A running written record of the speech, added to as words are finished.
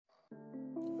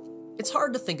It's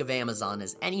hard to think of Amazon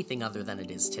as anything other than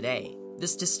it is today.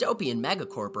 This dystopian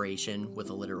megacorporation, with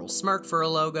a literal smirk for a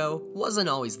logo, wasn't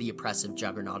always the oppressive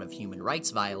juggernaut of human rights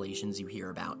violations you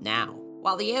hear about now.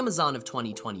 While the Amazon of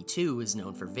 2022 is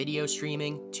known for video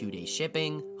streaming, 2-day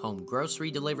shipping, home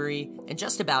grocery delivery, and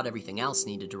just about everything else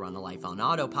needed to run a life on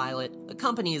autopilot, the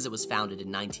company as it was founded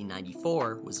in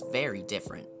 1994 was very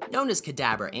different. Known as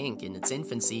Cadabra Inc. in its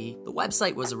infancy, the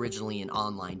website was originally an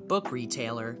online book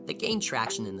retailer that gained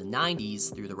traction in the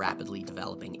 90s through the rapidly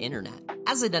developing internet.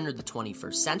 As it entered the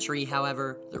 21st century,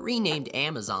 however, the renamed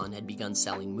Amazon had begun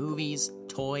selling movies,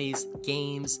 toys,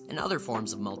 games, and other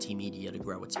forms of multimedia to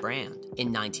grow its brand.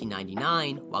 In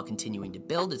 1999, while continuing to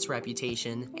build its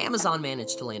reputation, Amazon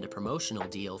managed to land a promotional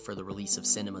deal for the release of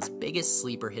cinema's biggest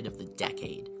sleeper hit of the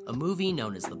decade, a movie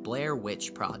known as The Blair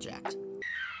Witch Project.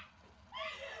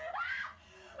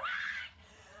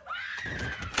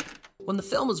 When the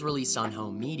film was released on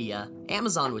home media,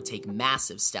 Amazon would take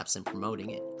massive steps in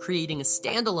promoting it, creating a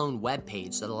standalone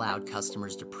webpage that allowed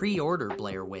customers to pre-order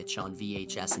Blair Witch on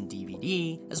VHS and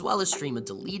DVD, as well as stream a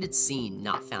deleted scene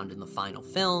not found in the final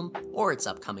film or its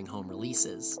upcoming home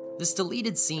releases. This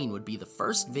deleted scene would be the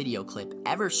first video clip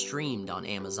ever streamed on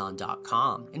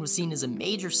Amazon.com and was seen as a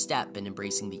major step in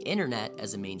embracing the internet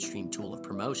as a mainstream tool of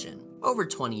promotion. Over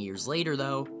 20 years later,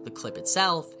 though, the clip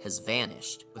itself has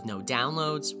vanished, with no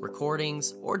downloads,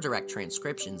 recordings, or direct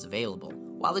transcriptions available.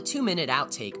 While the 2-minute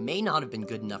outtake may not have been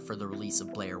good enough for the release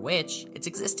of Blair Witch, its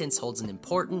existence holds an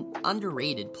important,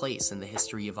 underrated place in the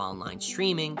history of online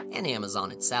streaming and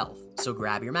Amazon itself. So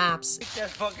grab your maps. Take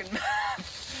that fucking map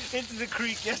into the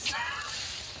creek yesterday.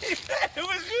 It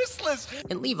was useless.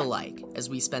 And leave a like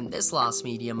as we spend this Lost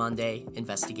Media Monday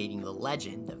investigating the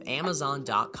legend of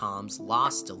Amazon.com's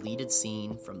lost deleted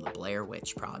scene from the Blair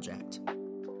Witch Project.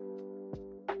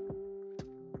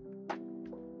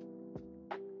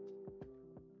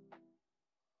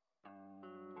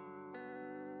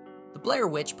 The Blair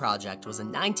Witch Project was a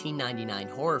 1999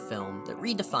 horror film that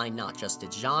redefined not just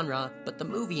its genre, but the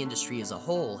movie industry as a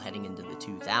whole heading into the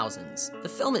 2000s. The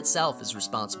film itself is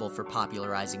responsible for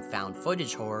popularizing found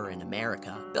footage horror in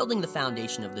America, building the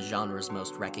foundation of the genre's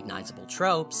most recognizable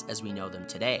tropes as we know them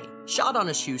today. Shot on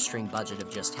a shoestring budget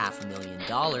of just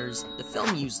 $500,000, the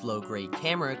film used low-grade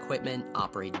camera equipment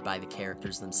operated by the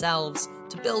characters themselves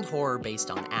to build horror based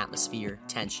on atmosphere,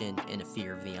 tension, and a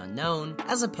fear of the unknown,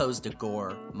 as opposed to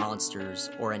gore, monsters,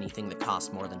 or anything that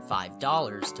cost more than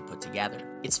 $5 to put together.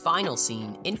 Its final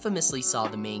scene infamously saw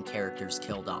the main characters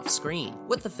killed off screen,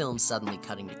 with the film suddenly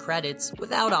cutting to credits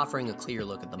without offering a clear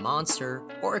look at the monster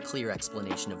or a clear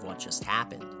explanation of what just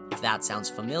happened. If that sounds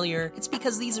familiar, it's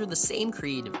because these are the same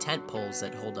creative tentpoles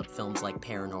that hold up films like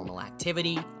Paranormal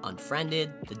Activity,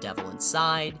 Unfriended, The Devil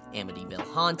Inside, Amityville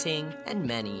Haunting, and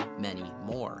many, many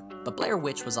more. But Blair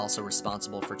Witch was also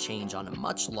responsible for change on a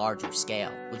much larger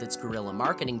scale, with its guerrilla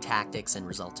marketing tactics and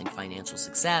resulting financial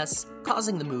success,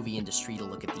 causing the movie industry to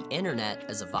look at the internet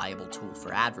as a viable tool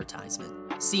for advertisement.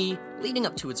 See, leading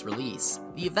up to its release,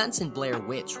 the events in Blair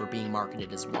Witch were being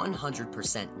marketed as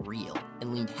 100% real,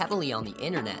 and leaned heavily on the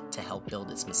internet to help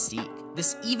build its mystique.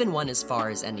 This even went as far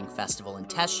as ending festival and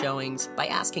test showings by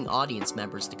asking audience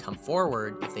members to come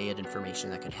forward if they had information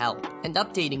that could help, and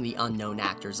updating the unknown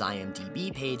actors'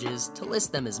 IMDb pages to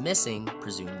list them as missing,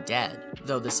 presumed dead,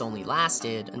 though this only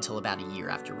lasted until about a year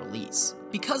after release.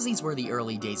 Because these were the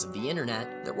early days of the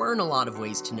internet, there weren't a lot of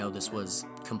ways to know this was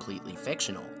completely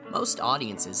fictional. Most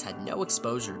audiences had no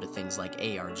exposure to things like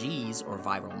ARGs or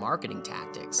viral marketing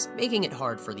tactics, making it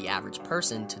hard for the average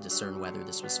person to discern whether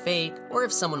this was fake or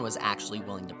if someone was actually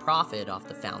willing to profit off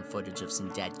the found footage of some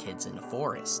dead kids in a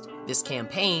forest. This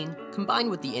campaign, combined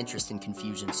with the interest and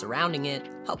confusion surrounding it,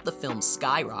 helped the film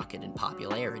skyrocket in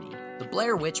popularity. The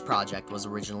Blair Witch Project was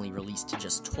originally released to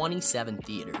just 27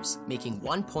 theaters, making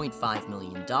 $1.5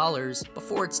 million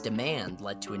before its demand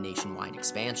led to a nationwide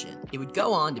expansion. It would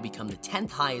go on to become the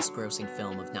 10th highest grossing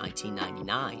film of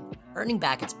 1999, earning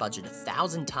back its budget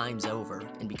 1,000 times over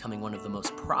and becoming one of the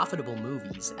most profitable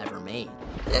movies ever made.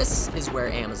 This is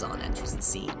where Amazon enters the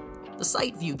scene. The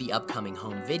site viewed the upcoming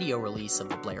home video release of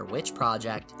the Blair Witch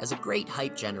Project as a great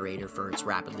hype generator for its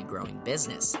rapidly growing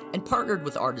business, and partnered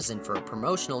with Artisan for a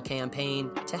promotional campaign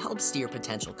to help steer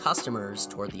potential customers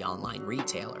toward the online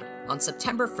retailer. On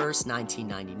September 1st,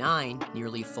 1999,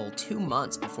 nearly a full 2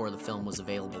 months before the film was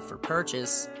available for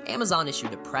purchase, Amazon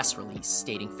issued a press release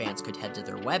stating fans could head to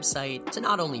their website to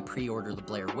not only pre-order the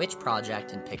Blair Witch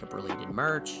Project and pick up related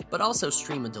merch, but also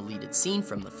stream a deleted scene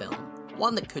from the film,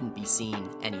 one that couldn't be seen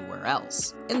anywhere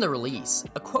else. In the release,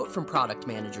 a quote from product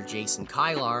manager Jason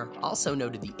Kylar also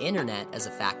noted the internet as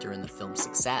a factor in the film's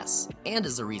success, and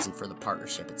as a reason for the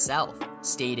partnership itself,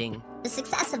 stating, The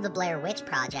success of the Blair Witch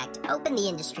Project opened the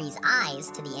industry's eyes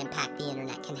to the impact the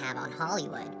internet can have on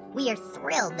Hollywood. We are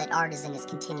thrilled that Artisan is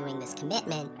continuing this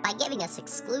commitment by giving us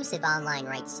exclusive online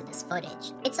rights to this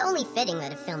footage. It's only fitting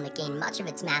that a film that gained much of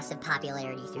its massive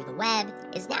popularity through the web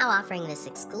is now offering this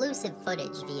exclusive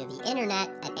footage via the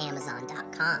internet at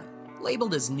Amazon.com.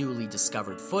 Labeled as newly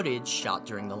discovered footage shot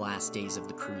during the last days of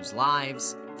the crew's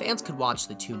lives, fans could watch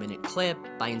the 2-minute clip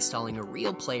by installing a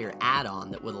Real Player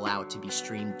add-on that would allow it to be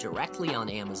streamed directly on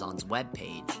Amazon's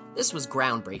webpage. This was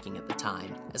groundbreaking at the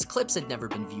time, as clips had never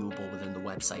been viewable within the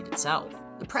website itself.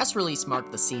 The press release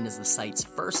marked the scene as the site's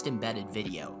first embedded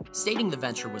video, stating the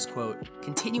venture was, quote,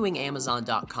 continuing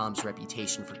Amazon.com's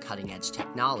reputation for cutting-edge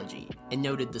technology, and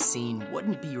noted the scene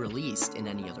wouldn't be released in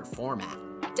any other format.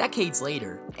 Decades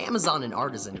later, Amazon and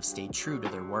Artisan have stayed true to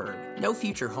their word. No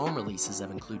future home releases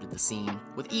have included the scene,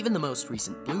 with even the most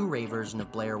recent Blu-ray version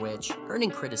of Blair Witch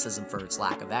earning criticism for its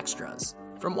lack of extras.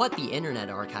 From what the Internet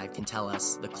Archive can tell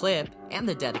us, the clip and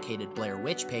the dedicated Blair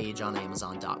Witch page on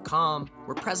Amazon.com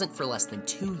were present for less than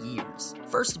 2 years,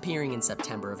 first appearing in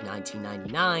September of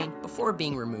 1999 before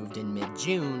being removed in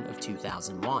mid-June of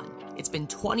 2001. It's been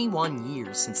 21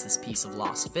 years since this piece of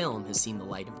lost film has seen the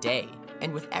light of day,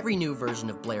 and with every new version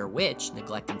of Blair Witch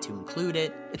neglecting to include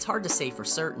it, it's hard to say for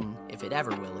certain if it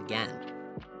ever will again.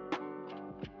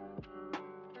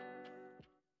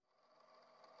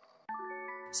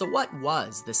 So what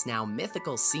was this now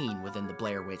mythical scene within the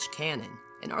Blair Witch canon,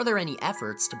 and are there any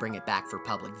efforts to bring it back for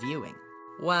public viewing?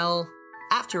 Well,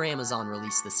 after Amazon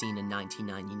released the scene in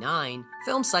 1999,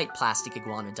 film site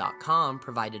PlasticIguana.com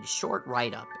provided a short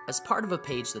write-up as part of a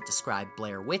page that described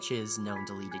Blair Witch's known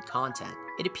deleted content.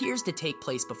 It appears to take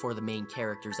place before the main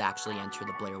characters actually enter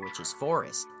the Blair Witch's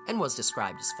forest, and was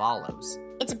described as follows.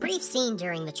 It's a brief scene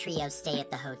during the trio's stay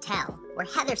at the hotel, where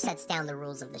Heather sets down the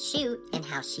rules of the shoot and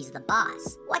how she's the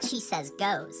boss. What she says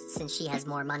goes, since she has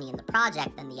more money in the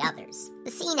project than the others.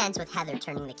 The scene ends with Heather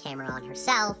turning the camera on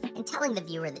herself and telling the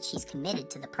viewer that she's committed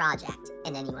to the project,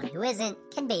 and anyone who isn't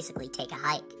can basically take a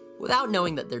hike. Without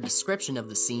knowing that their description of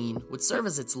the scene would serve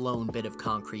as its lone bit of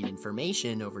concrete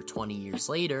information over 20 years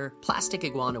later, Plastic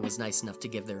Iguana was nice enough to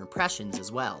give their impressions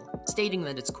as well, stating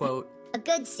that it's, quote, a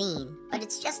good scene, but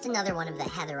it's just another one of the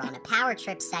Heather on a power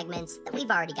trip segments that we've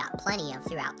already got plenty of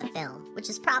throughout the film, which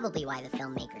is probably why the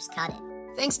filmmakers cut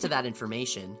it. Thanks to that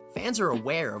information, fans are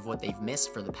aware of what they've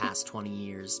missed for the past 20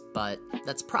 years, but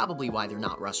that's probably why they're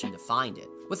not rushing to find it.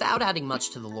 Without adding much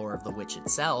to the lore of the witch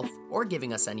itself, or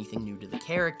giving us anything new to the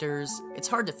characters, it's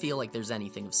hard to feel like there's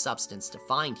anything of substance to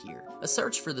find here. A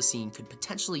search for the scene could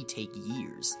potentially take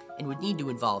years, and would need to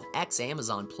involve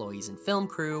ex-Amazon employees and film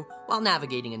crew, while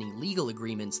navigating any legal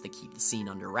agreements that keep the scene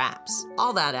under wraps.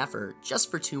 All that effort, just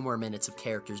for 2 more minutes of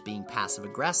characters being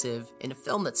passive-aggressive, in a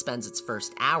film that spends its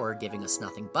first hour giving us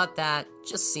nothing but that,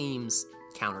 just seems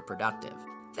counterproductive.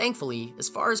 Thankfully, as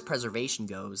far as preservation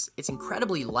goes, it's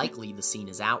incredibly likely the scene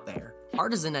is out there.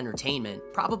 Artisan Entertainment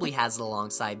probably has it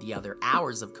alongside the other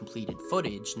hours of completed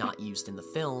footage not used in the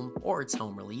film or its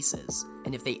home releases,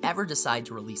 and if they ever decide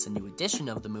to release a new edition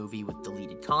of the movie with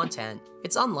deleted content,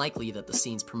 it's unlikely that the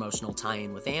scene's promotional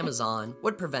tie-in with Amazon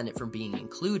would prevent it from being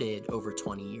included over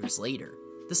 20 years later.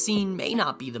 The scene may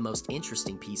not be the most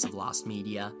interesting piece of lost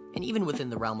media, and even within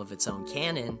the realm of its own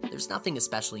canon, there's nothing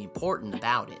especially important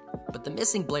about it, but the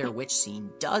missing Blair Witch scene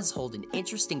does hold an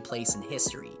interesting place in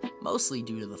history, mostly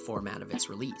due to the format of its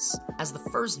release. As the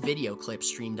first video clip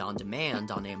streamed on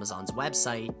demand on Amazon's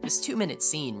website, this 2-minute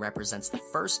scene represents the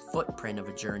first footprint of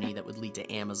a journey that would lead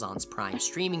to Amazon's Prime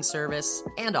streaming service,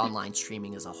 and online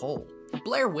streaming as a whole. The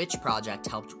Blair Witch Project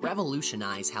helped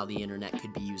revolutionize how the internet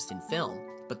could be used in film,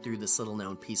 but through this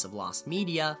little-known piece of lost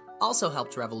media, also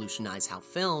helped revolutionize how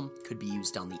film could be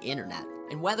used on the internet.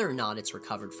 And whether or not it's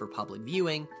recovered for public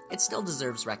viewing, it still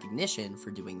deserves recognition for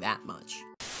doing that much.